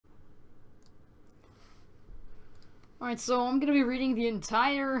Alright, so I'm gonna be reading the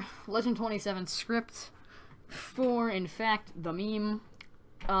entire Legend27 script for, in fact, the meme.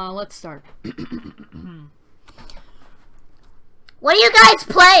 Let's start. What are you guys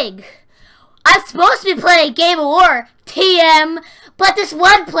playing? I'm supposed to be playing Game of War, TM, but this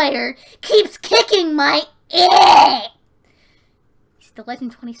one player keeps kicking my ass. Is it the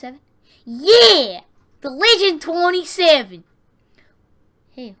Legend27? Yeah! The Legend27!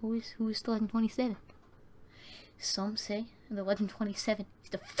 Hey, who is the Legend27? Some say the Legend27 is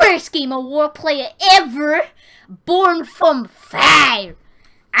the first Game of War player ever born from fire.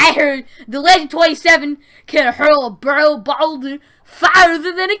 I heard the Legend27 can hurl a barrel boulder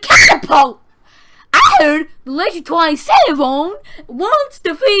farther than a catapult. I heard the Legend27 once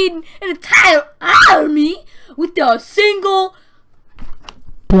defeated an entire army with a single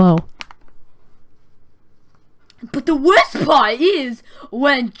blow. But the worst part is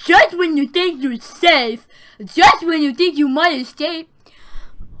when just when you think you're safe, just when you think you might escape,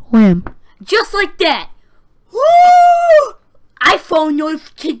 wham! Just like that. Woo! iPhone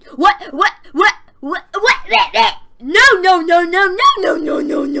notification. What? No.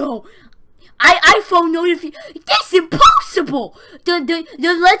 iPhone notification. That's impossible. The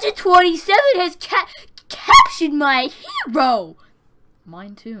Legend27 has captured my hero.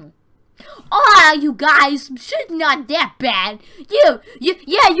 Mine too. Ah, you guys, shit, not that bad. You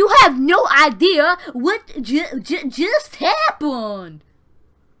have no idea what just happened.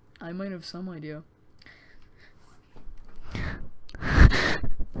 I might have some idea.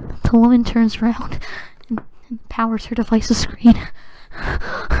 The woman turns around and powers her device's screen,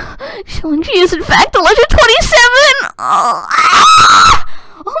 showing she is in fact the Legend27!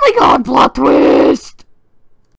 Oh my god, plot twist!